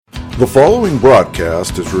The following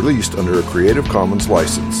broadcast is released under a Creative Commons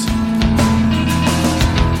license.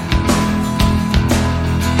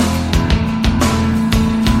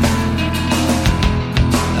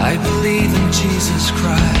 I believe in Jesus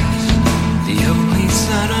Christ, the only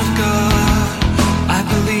Son of God. I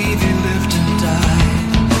believe He lived and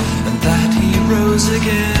died, and that He rose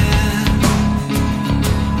again.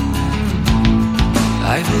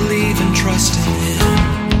 I believe and trust in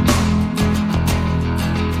Him.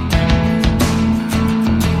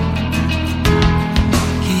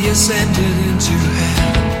 He ascended into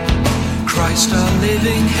heaven. Christ, our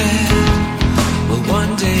living head, will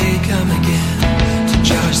one day come again to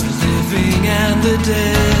judge the living and the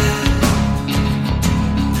dead.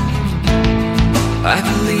 I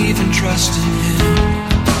believe and trust in Him.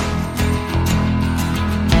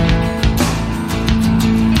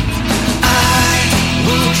 I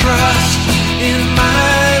will trust in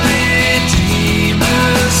my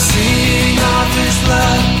Redeemer, sing of His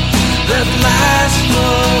love that lasts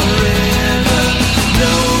forever,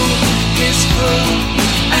 know His full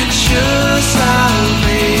and sure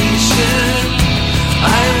salvation.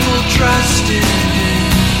 I will trust in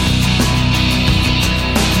Him.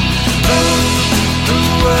 Oh, the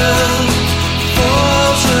world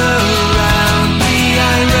falls around me,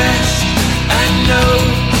 I rest and know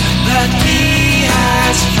that He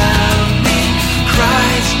has found me.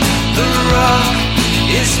 Christ, the rock,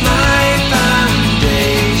 is my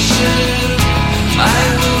foundation. I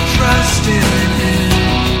will trust in Him.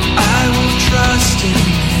 I will trust in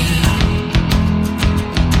Him.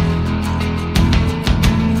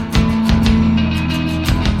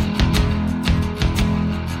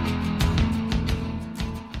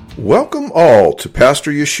 Welcome all to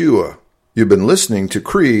Pastor Yeshua. You've been listening to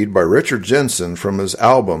Creed by Richard Jensen from his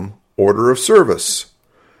album Order of Service.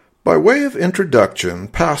 By way of introduction,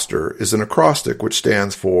 Pastor is an acrostic which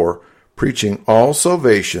stands for preaching all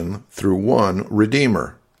salvation through one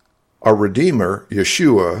Redeemer. Our Redeemer,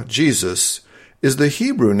 Yeshua, Jesus, is the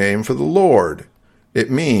Hebrew name for the Lord.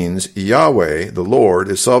 It means Yahweh, the Lord,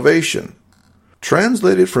 is salvation.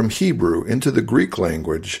 Translated from Hebrew into the Greek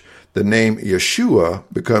language, the name Yeshua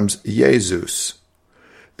becomes Jesus.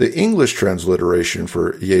 The English transliteration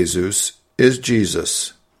for Jesus is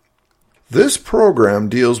Jesus. This program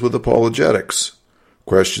deals with apologetics,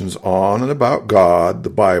 questions on and about God, the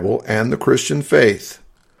Bible, and the Christian faith.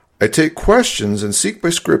 I take questions and seek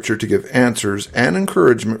by Scripture to give answers and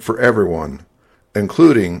encouragement for everyone,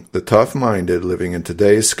 including the tough-minded living in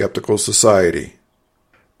today's skeptical society.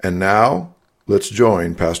 And now, let's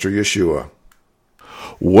join Pastor Yeshua.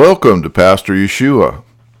 Welcome to Pastor Yeshua.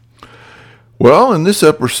 Well, in this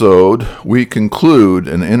episode, we conclude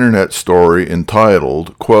an internet story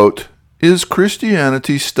entitled, quote, "Is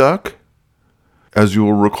Christianity Stuck?" As you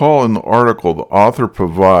will recall in the article, the author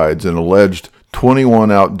provides an alleged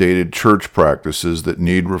 21 outdated church practices that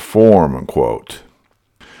need reform, unquote.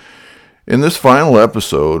 In this final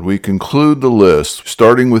episode, we conclude the list,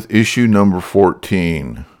 starting with issue number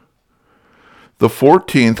 14. The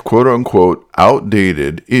 14th quote-unquote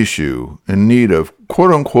outdated issue in need of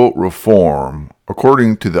quote-unquote reform,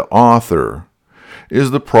 according to the author, is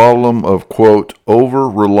the problem of, quote,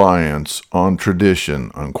 over-reliance on tradition,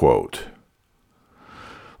 unquote.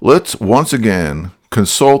 Let's once again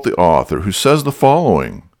consult the author, who says the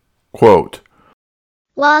following, quote,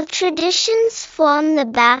 "While traditions form the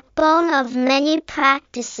backbone of many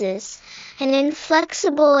practices, an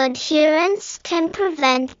inflexible adherence can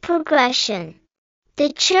prevent progression. The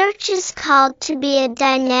Church is called to be a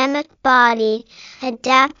dynamic body,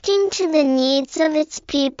 adapting to the needs of its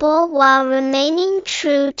people while remaining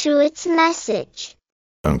true to its message."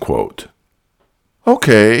 Unquote.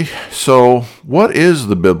 Okay, so what is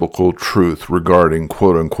the biblical truth regarding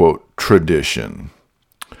quote-unquote tradition?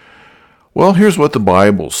 Well, here's what the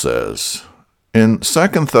Bible says. In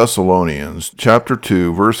 2 Thessalonians chapter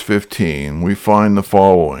 2, verse 15, we find the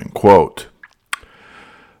following, quote,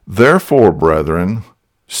 "Therefore, brethren,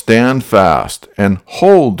 stand fast and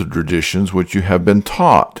hold the traditions which you have been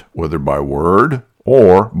taught, whether by word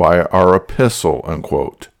or by our epistle,"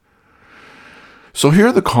 unquote. So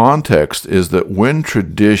here the context is that when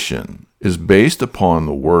tradition is based upon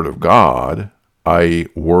the Word of God, i.e.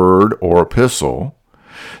 word or epistle,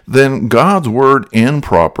 then God's Word in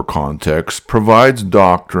proper context provides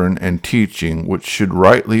doctrine and teaching which should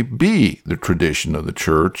rightly be the tradition of the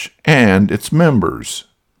church and its members.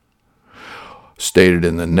 Stated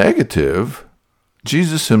in the negative,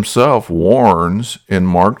 Jesus himself warns in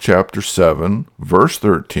Mark chapter 7, verse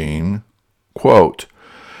 13, quote,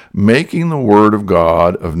 "making the word of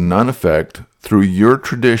God of none effect through your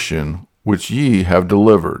tradition which ye have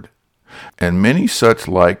delivered, and many such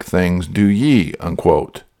like things do ye,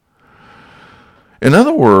 unquote. In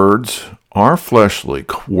other words, our fleshly,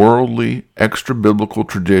 worldly, extra-biblical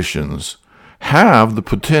traditions have the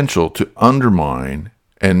potential to undermine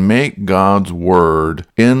and make God's Word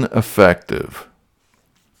ineffective.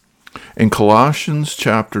 In Colossians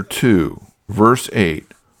chapter 2, verse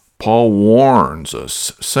 8, Paul warns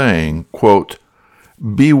us, saying, quote,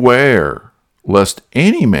 "Beware, lest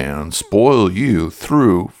any man spoil you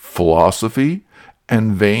through philosophy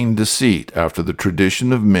and vain deceit, after the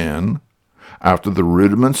tradition of men, after the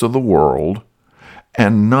rudiments of the world,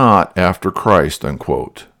 and not after Christ,"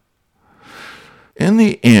 unquote. In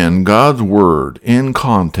the end, God's Word, in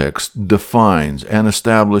context, defines and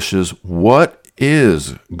establishes what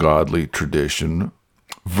is godly tradition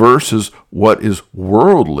versus what is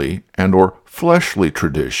worldly and or fleshly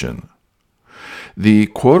tradition. The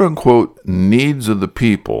quote-unquote needs of the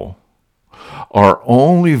people are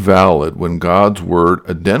only valid when God's Word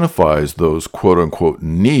identifies those quote-unquote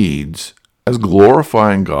needs as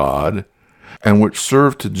glorifying God and which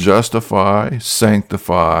serve to justify,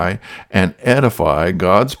 sanctify, and edify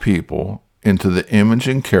God's people into the image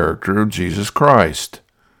and character of Jesus Christ.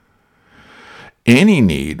 Any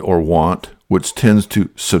need or want which tends to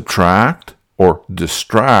subtract or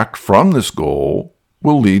distract from this goal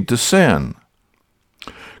will lead to sin.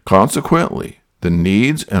 Consequently, the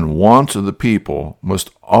needs and wants of the people must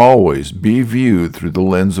always be viewed through the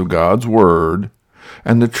lens of God's Word,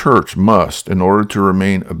 and the church must, in order to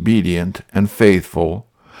remain obedient and faithful,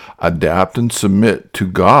 adapt and submit to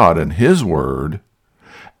God and His Word,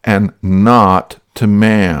 and not to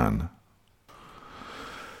man.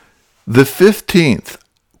 The 15th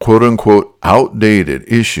quote-unquote outdated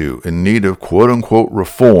issue in need of quote-unquote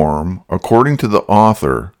reform, according to the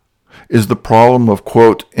author, is the problem of,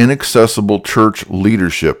 quote, inaccessible church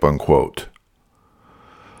leadership, unquote.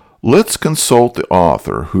 Let's consult the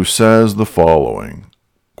author, who says the following,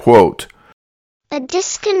 quote, "A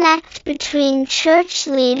disconnect between church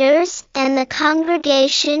leaders and the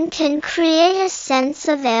congregation can create a sense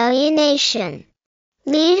of alienation.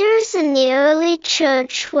 Leaders in the early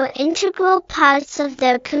church were integral parts of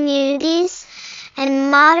their communities,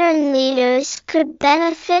 and modern leaders could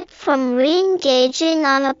benefit from re-engaging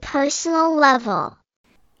on a personal level,"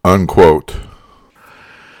 unquote.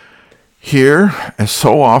 Here, as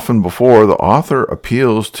so often before, the author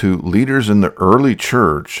appeals to leaders in the early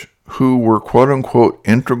church who were quote-unquote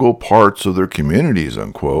integral parts of their communities,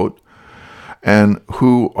 unquote, and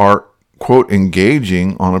who are, quote,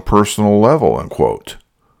 engaging on a personal level, unquote.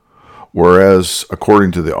 Whereas,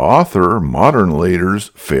 according to the author, modern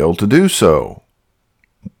leaders fail to do so.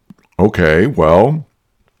 Okay, well,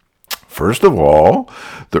 first of all,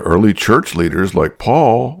 the early church leaders like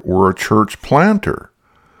Paul were a church planter.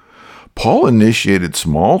 Paul initiated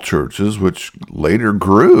small churches which later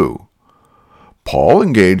grew. Paul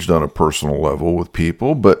engaged on a personal level with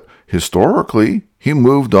people, but historically he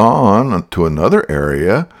moved on to another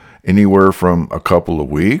area anywhere from a couple of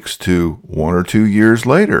weeks to 1 or 2 years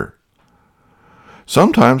later.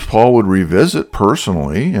 Sometimes Paul would revisit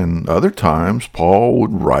personally, and other times Paul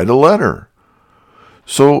would write a letter.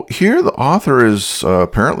 So here the author is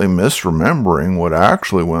apparently misremembering what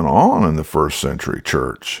actually went on in the first century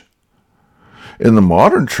church. In the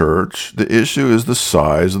modern church, the issue is the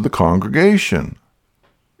size of the congregation.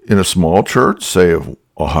 In a small church, say of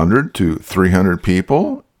 100 to 300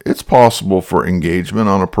 people, it's possible for engagement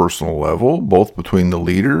on a personal level, both between the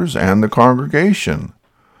leaders and the congregation.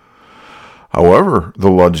 However, the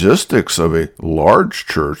logistics of a large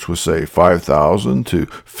church with, say, 5,000 to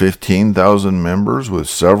 15,000 members with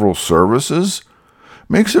several services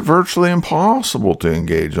makes it virtually impossible to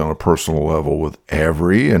engage on a personal level with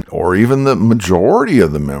every or even the majority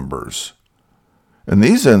of the members. In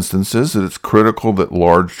these instances, it is critical that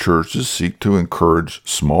large churches seek to encourage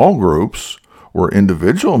small groups where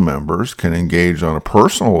individual members can engage on a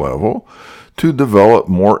personal level to develop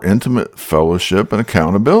more intimate fellowship and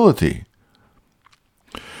accountability.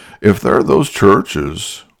 If there are those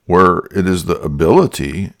churches where it is the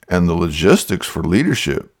ability and the logistics for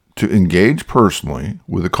leadership to engage personally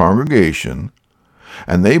with the congregation,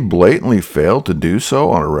 and they blatantly fail to do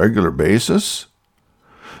so on a regular basis,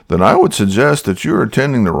 then I would suggest that you are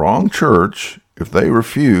attending the wrong church if they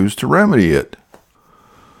refuse to remedy it.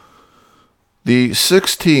 The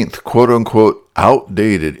 16th quote-unquote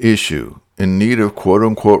outdated issue in need of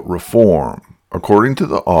quote-unquote reform, according to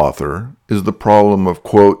the author, is the problem of,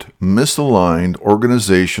 quote, misaligned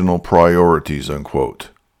organizational priorities, unquote.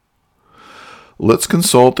 Let's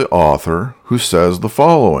consult the author, who says the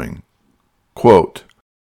following, quote,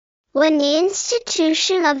 When the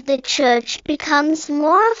institution of the church becomes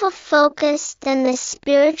more of a focus than the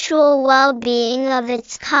spiritual well-being of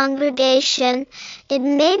its congregation, it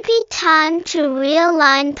may be time to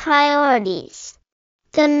realign priorities.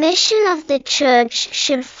 The mission of the church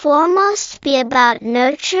should foremost be about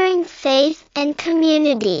nurturing faith and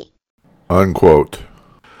community. Unquote.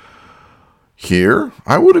 Here,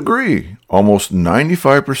 I would agree almost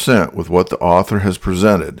 95% with what the author has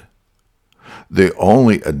presented. The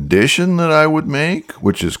only addition that I would make,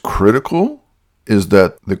 which is critical, is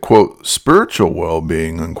that the, quote, spiritual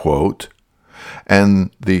well-being, unquote,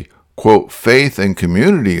 and the, quote, faith and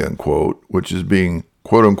community, unquote, which is being,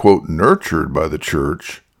 quote, unquote, nurtured by the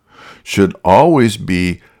church, should always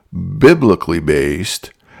be biblically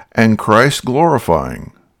based and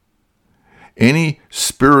Christ-glorifying. Any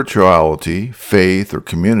spirituality, faith, or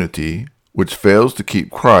community which fails to keep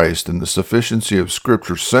Christ and the sufficiency of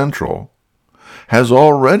Scripture central has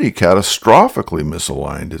already catastrophically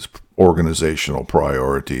misaligned its organizational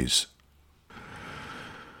priorities.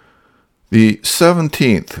 The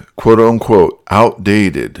 17th, quote-unquote,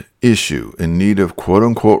 outdated issue in need of,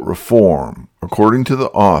 quote-unquote, reform, according to the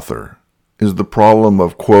author, is the problem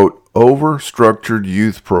of, quote, over-structured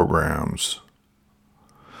youth programs.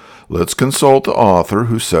 Let's consult the author,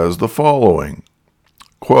 who says the following,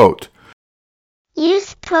 quote,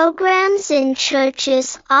 Youth programs in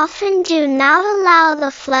churches often do not allow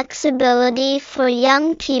the flexibility for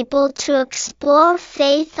young people to explore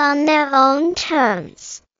faith on their own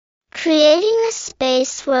terms. Creating a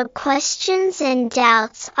space where questions and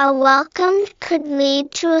doubts are welcomed could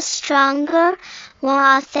lead to a stronger,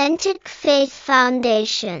 more authentic faith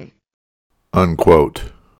foundation.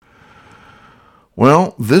 Unquote.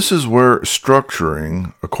 Well, this is where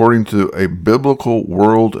structuring according to a biblical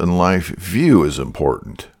world and life view is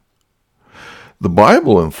important. The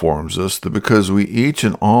Bible informs us that because we each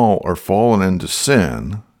and all are fallen into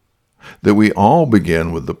sin, that we all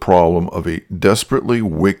begin with the problem of a desperately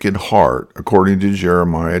wicked heart, according to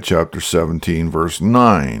Jeremiah chapter 17, verse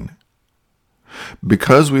 9.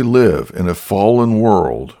 Because we live in a fallen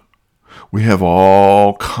world, we have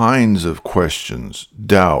all kinds of questions,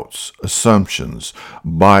 doubts, assumptions,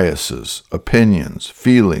 biases, opinions,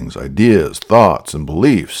 feelings, ideas, thoughts, and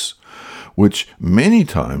beliefs, which many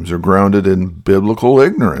times are grounded in biblical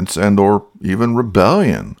ignorance and or even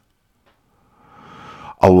rebellion.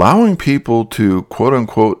 Allowing people to,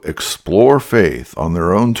 quote-unquote, explore faith on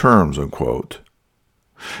their own terms, unquote,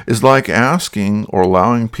 is like asking or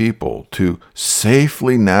allowing people to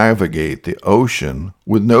safely navigate the ocean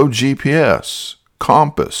with no GPS,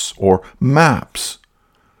 compass, or maps.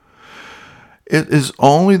 It is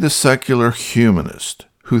only the secular humanist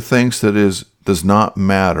who thinks that it does not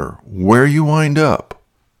matter where you wind up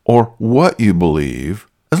or what you believe,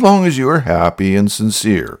 as long as you are happy and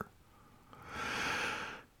sincere.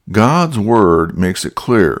 God's word makes it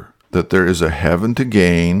clear that there is a heaven to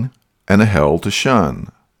gain and a hell to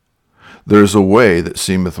shun. There is a way that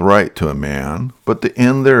seemeth right to a man, but the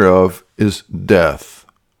end thereof is death.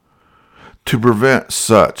 To prevent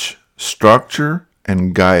such, structure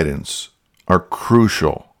and guidance are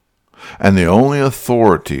crucial, and the only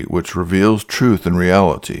authority which reveals truth and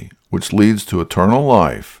reality, which leads to eternal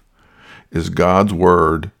life, is God's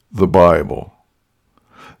Word, the Bible.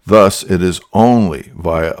 Thus, it is only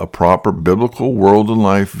via a proper biblical world and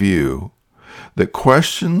life view that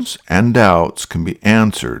questions and doubts can be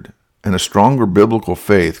answered and a stronger biblical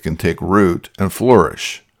faith can take root and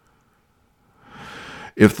flourish.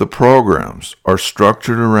 If the programs are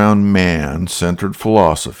structured around man-centered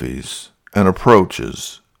philosophies and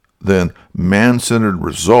approaches, then man-centered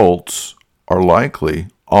results are likely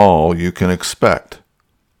all you can expect.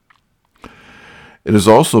 It has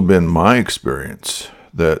also been my experience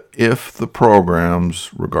that if the programs,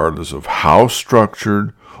 regardless of how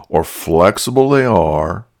structured or flexible they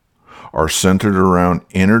are centered around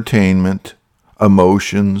entertainment,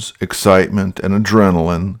 emotions, excitement, and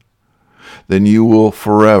adrenaline, then you will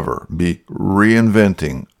forever be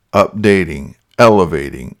reinventing, updating,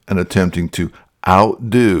 elevating, and attempting to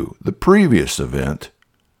outdo the previous event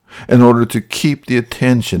in order to keep the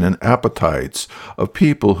attention and appetites of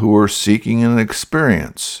people who are seeking an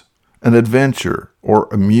experience, an adventure, or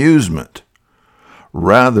amusement,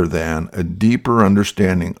 rather than a deeper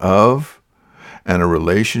understanding of and a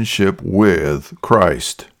relationship with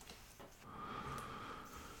Christ.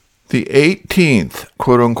 The 18th,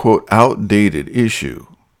 quote-unquote, outdated issue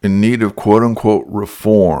in need of, quote-unquote,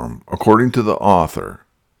 reform, according to the author,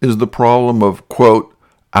 is the problem of, quote,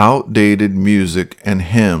 outdated music and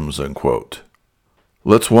hymns, unquote.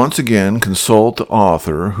 Let's once again consult the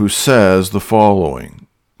author, who says the following,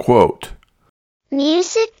 quote,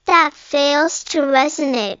 Music that fails to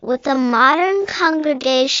resonate with a modern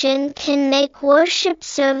congregation can make worship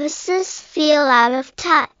services feel out of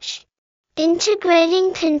touch.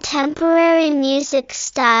 Integrating contemporary music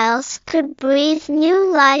styles could breathe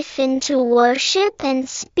new life into worship and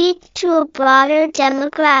speak to a broader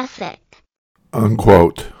demographic.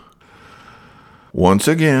 Unquote. Once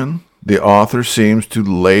again, the author seems to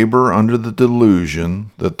labor under the delusion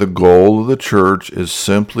that the goal of the church is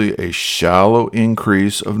simply a shallow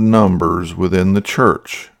increase of numbers within the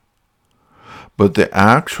church. But the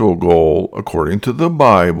actual goal, according to the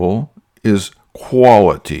Bible, is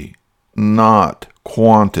quality, not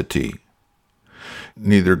quantity.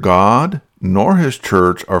 Neither God nor his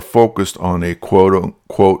church are focused on a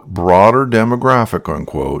quote-unquote broader demographic,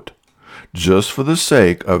 unquote, just for the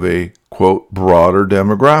sake of a quote broader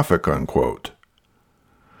demographic, unquote.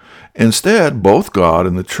 Instead, both God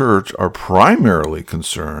and the church are primarily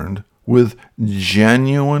concerned with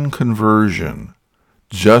genuine conversion,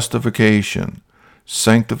 justification,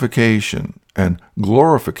 sanctification, and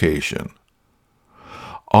glorification.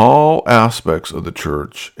 All aspects of the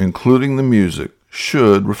church, including the music,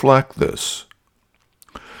 should reflect this.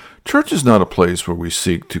 Church is not a place where we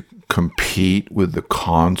seek to compete with the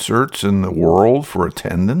concerts in the world for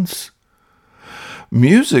attendance.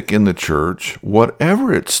 Music in the church,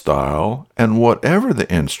 whatever its style and whatever the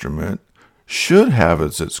instrument, should have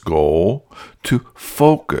as its goal to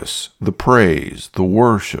focus the praise, the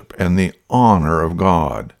worship, and the honor of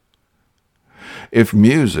God. If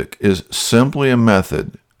music is simply a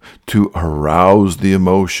method to arouse the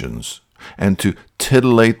emotions and to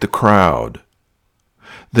titillate the crowd,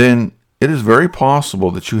 then it is very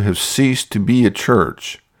possible that you have ceased to be a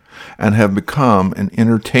church and have become an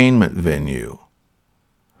entertainment venue.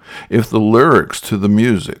 If the lyrics to the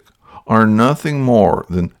music are nothing more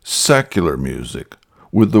than secular music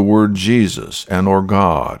with the word Jesus and or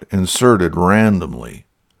God inserted randomly,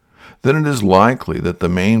 then it is likely that the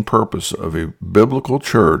main purpose of a biblical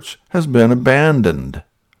church has been abandoned.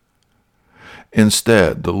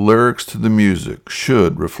 Instead, the lyrics to the music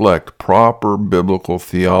should reflect proper biblical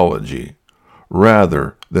theology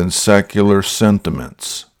rather than secular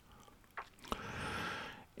sentiments.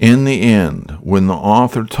 In the end, when the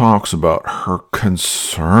author talks about her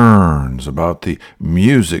concerns about the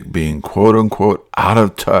music being quote-unquote out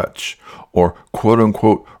of touch or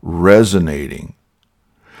quote-unquote resonating,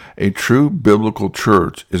 a true biblical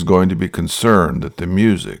church is going to be concerned that the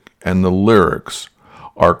music and the lyrics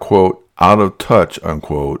are quote out of touch,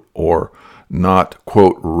 unquote, or not,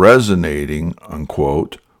 quote, resonating,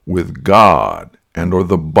 unquote, with God and or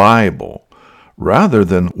the Bible, rather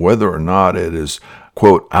than whether or not it is,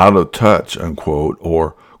 quote, out of touch, unquote,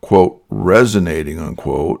 or, quote, resonating,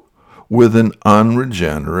 unquote, with an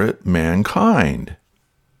unregenerate mankind.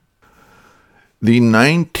 The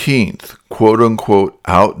 19th, quote-unquote,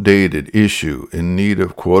 outdated issue in need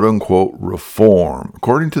of, quote-unquote, reform,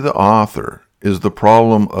 according to the author, is the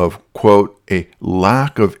problem of, quote, a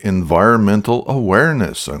lack of environmental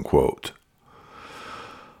awareness, unquote.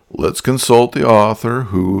 Let's consult the author,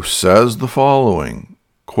 who says the following,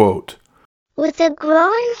 quote, with a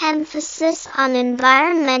growing emphasis on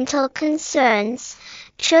environmental concerns,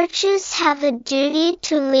 churches have a duty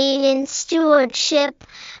to lead in stewardship,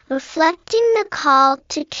 reflecting the call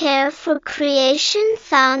to care for creation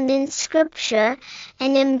found in Scripture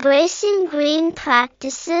and embracing green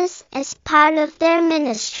practices as part of their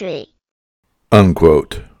ministry.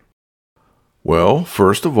 Unquote. Well,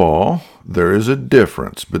 first of all, there is a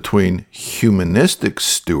difference between humanistic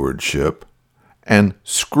stewardship and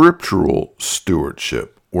scriptural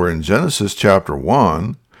stewardship, where in Genesis chapter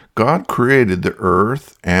 1, God created the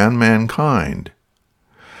earth and mankind.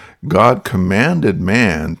 God commanded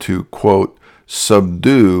man to, quote,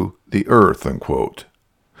 subdue the earth, unquote,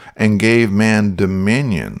 and gave man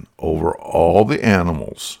dominion over all the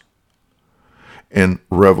animals. In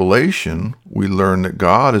Revelation, we learn that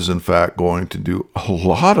God is in fact going to do a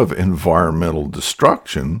lot of environmental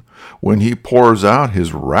destruction when he pours out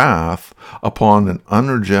his wrath upon an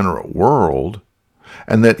unregenerate world,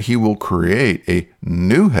 and that he will create a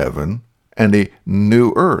new heaven and a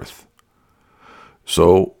new earth.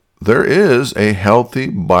 So there is a healthy,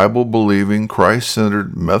 Bible-believing,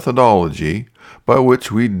 Christ-centered methodology by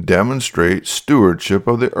which we demonstrate stewardship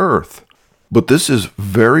of the earth. But this is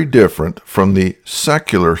very different from the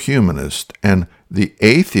secular humanist and the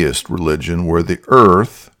atheist religion, where the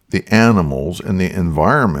earth, the animals, and the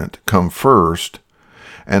environment come first,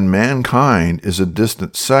 and mankind is a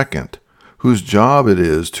distant second, whose job it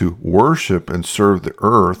is to worship and serve the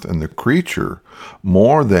earth and the creature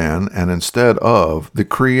more than and instead of the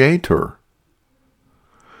Creator.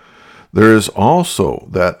 There is also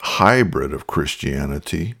that hybrid of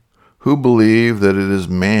Christianity who believe that it is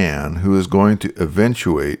man who is going to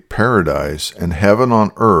eventuate paradise and heaven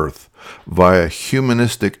on earth via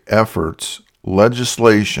humanistic efforts,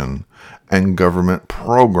 legislation, and government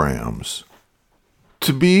programs.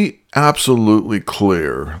 To be absolutely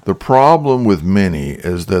clear, the problem with many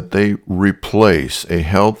is that they replace a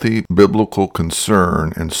healthy biblical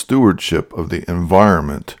concern and stewardship of the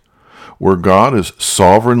environment, where God is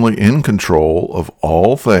sovereignly in control of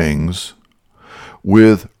all things,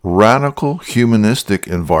 with radical humanistic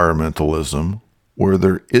environmentalism, where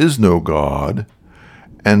there is no God,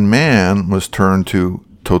 and man must turn to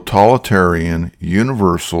totalitarian,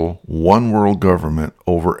 universal, one-world government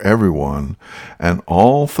over everyone and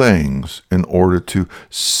all things in order to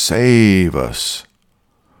save us.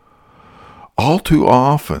 All too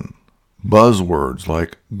often, buzzwords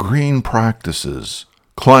like green practices,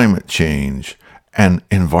 climate change, and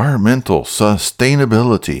environmental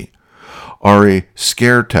sustainability are a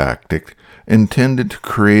scare tactic intended to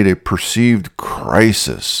create a perceived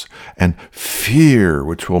crisis and fear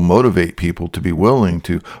which will motivate people to be willing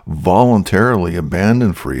to voluntarily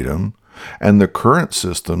abandon freedom and the current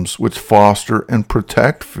systems which foster and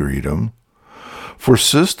protect freedom for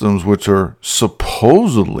systems which are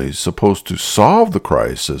supposedly supposed to solve the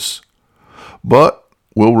crisis, but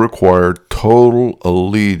will require total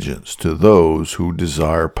allegiance to those who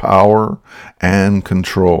desire power and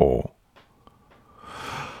control.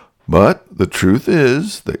 But the truth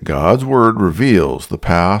is that God's Word reveals the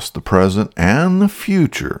past, the present, and the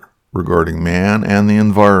future regarding man and the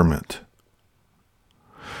environment.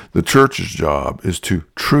 The church's job is to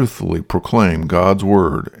truthfully proclaim God's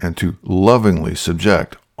Word and to lovingly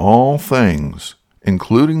subject all things,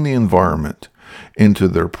 including the environment, into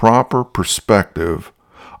their proper perspective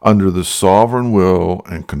under the sovereign will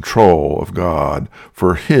and control of God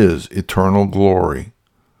for His eternal glory.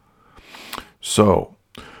 So,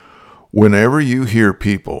 whenever you hear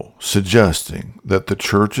people suggesting that the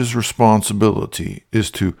church's responsibility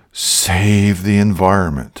is to save the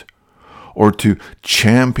environment or to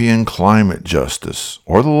champion climate justice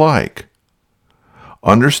or the like,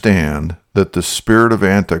 understand that the spirit of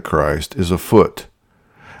Antichrist is afoot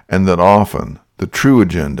and that often the true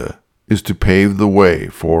agenda is to pave the way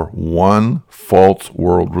for one false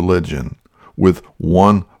world religion with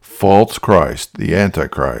one false Christ, the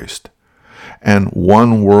Antichrist, and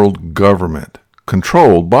one world government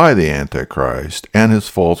controlled by the Antichrist and his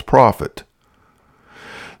false prophet.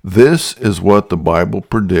 This is what the Bible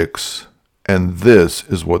predicts, and this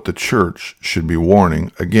is what the church should be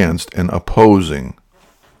warning against and opposing.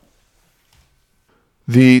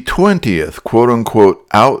 The 20th quote-unquote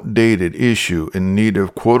outdated issue in need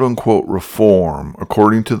of quote-unquote reform,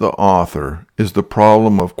 according to the author, is the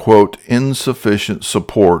problem of quote insufficient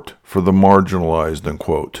support for the marginalized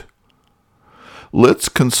unquote. Let's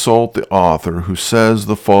consult the author who says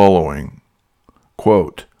the following,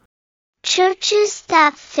 quote, Churches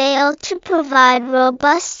that fail to provide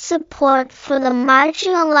robust support for the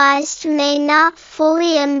marginalized may not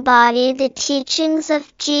fully embody the teachings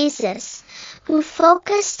of Jesus, who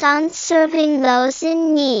focused on serving those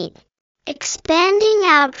in need. Expanding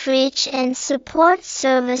outreach and support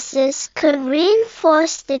services could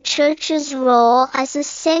reinforce the church's role as a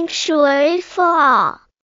sanctuary for all.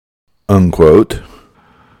 Unquote.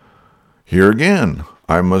 Here again,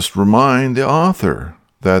 I must remind the author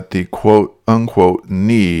that the quote-unquote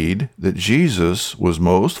need that Jesus was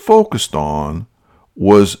most focused on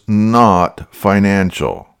was not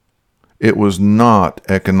financial. It was not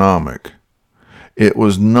economic. It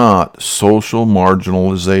was not social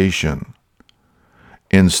marginalization.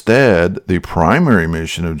 Instead, the primary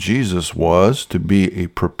mission of Jesus was to be a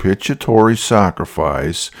propitiatory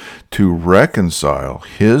sacrifice to reconcile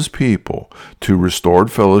his people to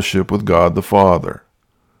restored fellowship with God the Father.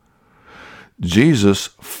 Jesus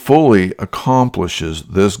fully accomplishes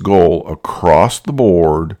this goal across the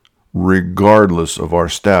board, regardless of our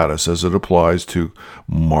status as it applies to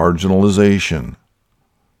marginalization.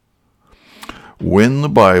 When the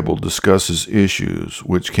Bible discusses issues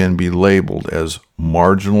which can be labeled as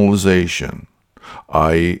marginalization,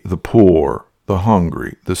 i.e., the poor, the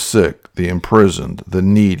hungry, the sick, the imprisoned, the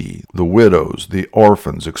needy, the widows, the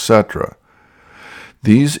orphans, etc.,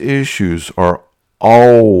 these issues are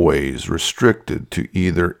always restricted to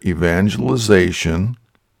either evangelization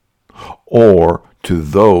or to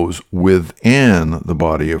those within the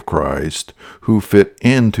body of Christ who fit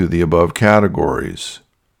into the above categories.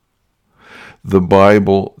 The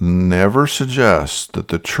Bible never suggests that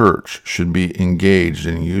the church should be engaged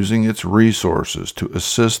in using its resources to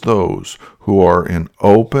assist those who are in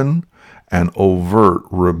open and overt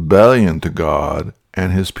rebellion to God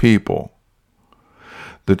and his people.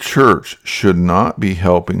 The church should not be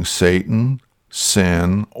helping Satan,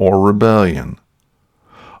 sin, or rebellion.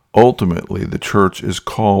 Ultimately, the church is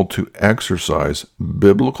called to exercise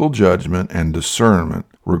biblical judgment and discernment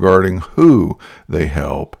regarding who they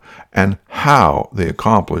help and how they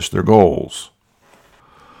accomplish their goals.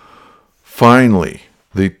 Finally,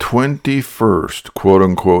 the 21st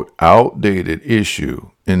quote-unquote outdated issue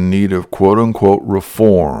in need of quote-unquote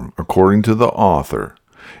reform, according to the author,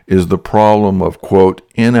 is the problem of quote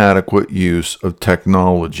inadequate use of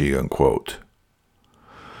technology, unquote.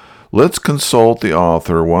 Let's consult the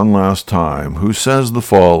author one last time, who says the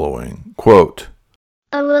following, quote,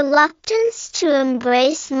 "A reluctance to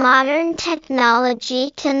embrace modern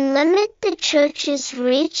technology can limit the church's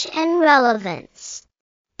reach and relevance.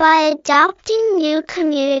 By adopting new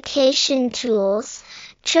communication tools,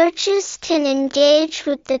 churches can engage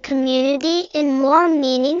with the community in more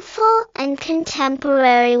meaningful and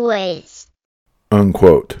contemporary ways."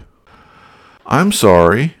 Unquote. I'm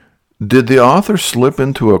sorry. Did the author slip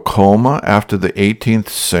into a coma after the 18th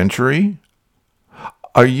century?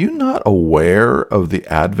 Are you not aware of the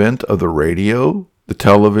advent of the radio, the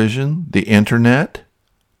television, the internet?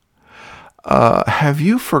 Have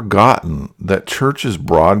you forgotten that churches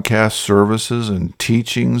broadcast services and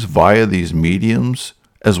teachings via these mediums,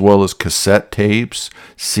 as well as cassette tapes,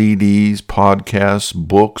 CDs, podcasts,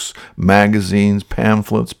 books, magazines,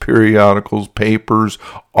 pamphlets, periodicals, papers,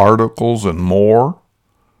 articles, and more?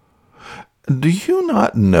 Do you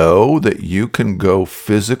not know that you can go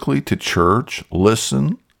physically to church,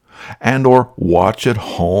 listen, and or watch at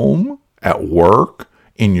home, at work,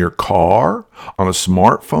 in your car, on a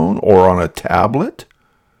smartphone, or on a tablet?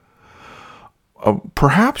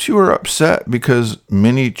 Perhaps you are upset because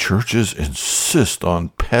many churches insist on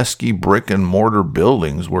pesky brick and mortar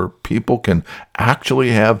buildings where people can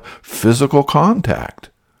actually have physical contact.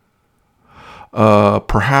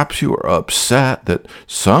 Perhaps you are upset that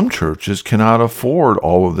some churches cannot afford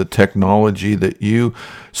all of the technology that you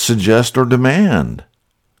suggest or demand.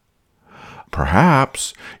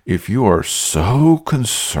 Perhaps if you are so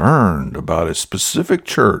concerned about a specific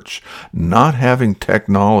church not having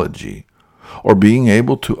technology or being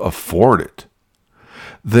able to afford it,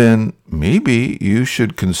 then maybe you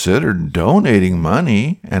should consider donating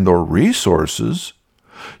money and or resources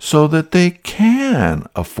so that they can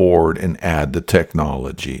afford and add the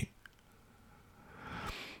technology.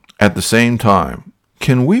 At the same time,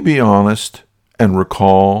 can we be honest and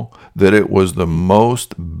recall that it was the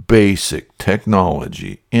most basic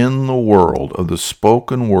technology in the world of the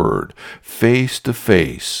spoken word,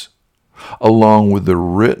 face-to-face, along with the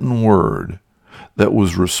written word, that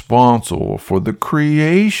was responsible for the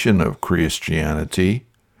creation of Christianity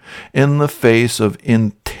in the face of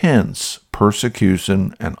intense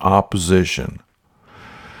persecution and opposition?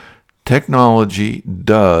 Technology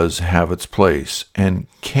does have its place and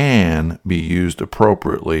can be used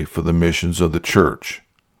appropriately for the missions of the church.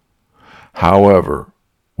 However,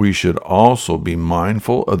 we should also be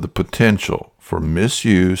mindful of the potential for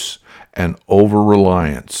misuse and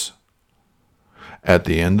over-reliance. At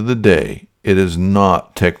the end of the day, it is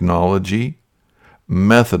not technology,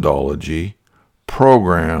 methodology,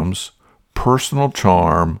 programs, personal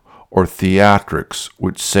charm, or theatrics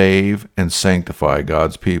which save and sanctify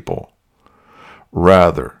God's people.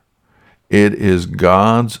 Rather, it is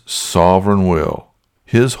God's sovereign will,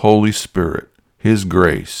 His Holy Spirit, His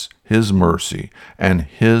grace, His mercy, and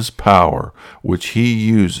His power which He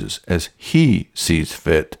uses as He sees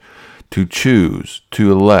fit to choose,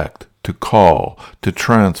 to elect, to call, to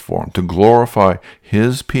transform, to glorify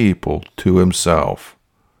His people to Himself.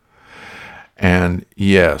 And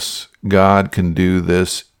yes, God can do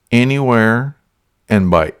this anywhere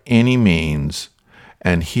and by any means,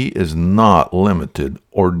 and He is not limited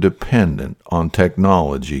or dependent on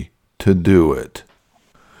technology to do it.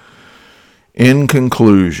 In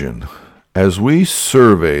conclusion, as we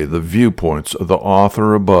survey the viewpoints of the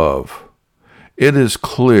author above, it is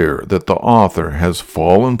clear that the author has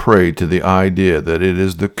fallen prey to the idea that it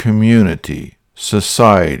is the community,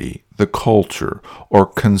 society, the culture, or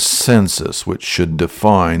consensus which should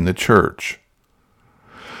define the church.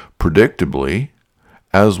 Predictably,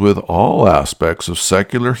 as with all aspects of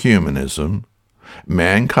secular humanism,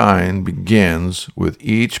 mankind begins with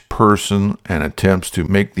each person and attempts to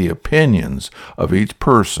make the opinions of each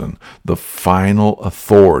person the final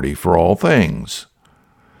authority for all things.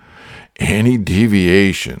 Any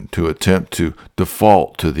deviation to attempt to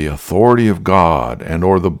default to the authority of God and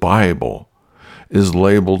or the Bible is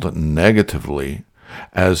labeled negatively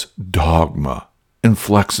as dogma,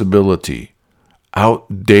 inflexibility,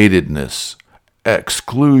 outdatedness,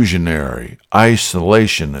 exclusionary,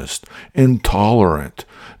 isolationist, intolerant,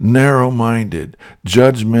 narrow-minded,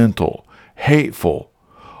 judgmental, hateful,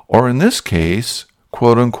 or in this case,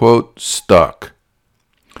 quote-unquote, stuck.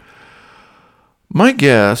 My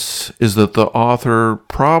guess is that the author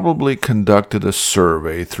probably conducted a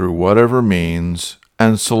survey through whatever means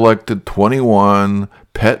and selected 21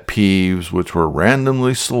 pet peeves which were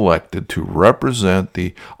randomly selected to represent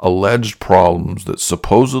the alleged problems that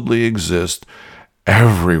supposedly exist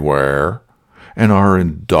everywhere and are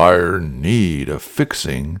in dire need of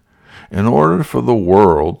fixing in order for the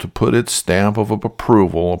world to put its stamp of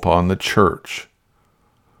approval upon the church.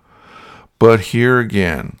 But here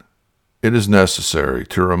again, it is necessary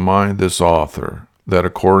to remind this author that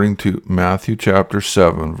according to Matthew chapter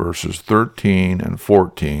 7, verses 13 and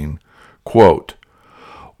 14, quote,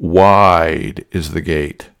 "Wide is the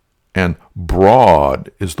gate, and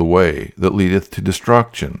broad is the way that leadeth to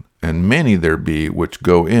destruction, and many there be which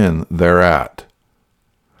go in thereat.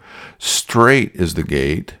 Strait is the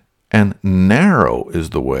gate, and narrow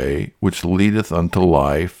is the way which leadeth unto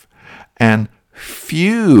life, and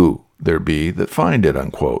few there be that find it,"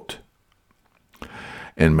 unquote.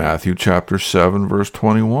 In Matthew chapter 7, verse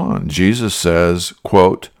 21, Jesus says,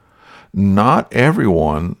 quote, "Not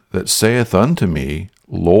everyone that saith unto me,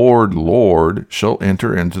 Lord, Lord, shall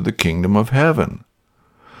enter into the kingdom of heaven,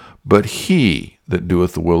 but he that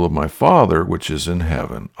doeth the will of my Father which is in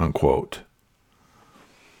heaven," unquote.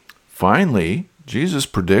 Finally, Jesus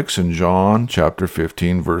predicts in John chapter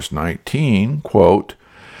 15, verse 19, quote,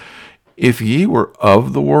 "If ye were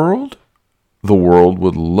of the world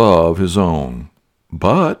would love his own.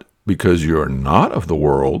 But because you are not of the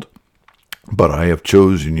world, but I have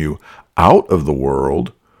chosen you out of the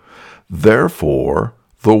world, therefore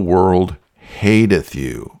the world hateth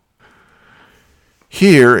you."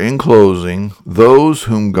 Here, in closing, those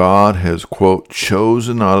whom God has, quote,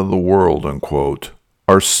 "chosen out of the world," unquote,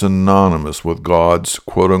 are synonymous with God's,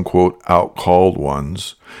 quote unquote, outcalled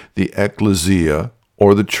ones, the ecclesia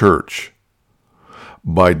or the church.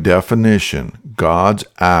 By definition, God's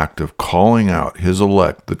act of calling out his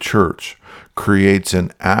elect, the church, creates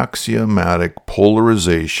an axiomatic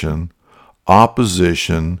polarization,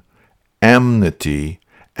 opposition, enmity,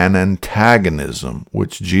 and antagonism,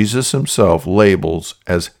 which Jesus himself labels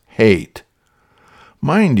as hate.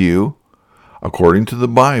 Mind you, according to the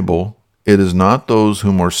Bible, it is not those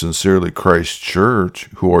whom are sincerely Christ's church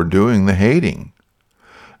who are doing the hating.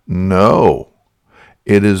 No.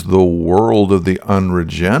 It is the world of the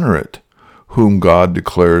unregenerate whom God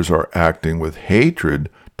declares are acting with hatred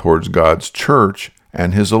towards God's church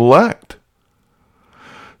and his elect.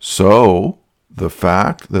 So, the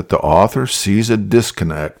fact that the author sees a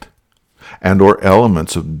disconnect and or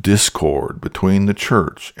elements of discord between the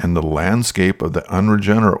church and the landscape of the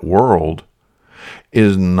unregenerate world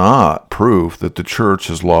is not proof that the church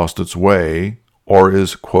has lost its way or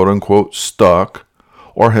is, quote unquote, stuck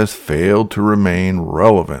or has failed to remain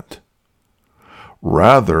relevant.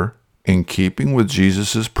 Rather, in keeping with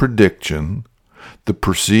Jesus' prediction, the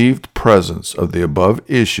perceived presence of the above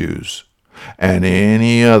issues and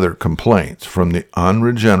any other complaints from the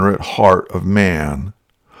unregenerate heart of man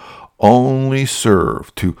only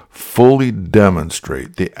serve to fully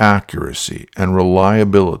demonstrate the accuracy and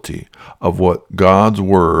reliability of what God's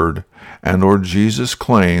Word and or Jesus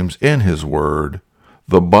claims in his Word,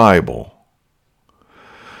 the Bible.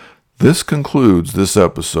 This concludes this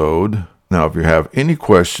episode. Now, if you have any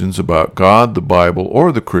questions about God, the Bible,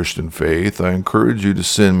 or the Christian faith, I encourage you to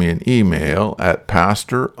send me an email at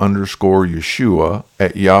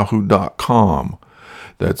pastor_Yeshua@yahoo.com.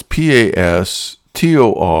 That's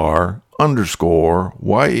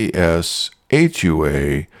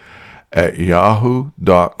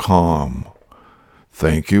pastor_YESHUA@yahoo.com.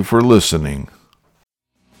 Thank you for listening.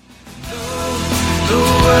 The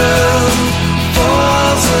world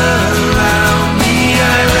falls around me,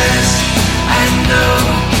 I rest and know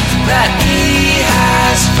that he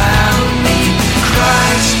has found me.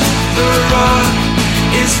 Christ the rock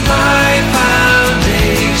is my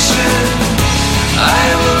foundation. I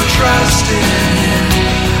will trust in him,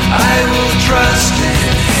 I will trust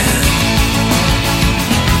in him,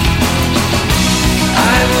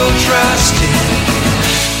 I will trust